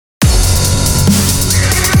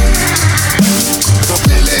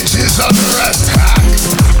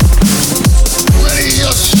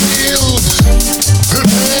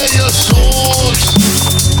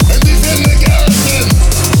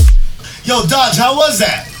Raj, how was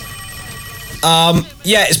that?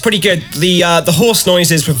 Yeah, it's pretty good. The horse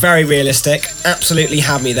noises were very realistic. Absolutely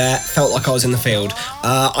had me there. Felt like I was in the field.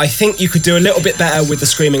 I think you could do a little bit better with the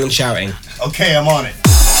screaming and shouting. Okay, I'm on it.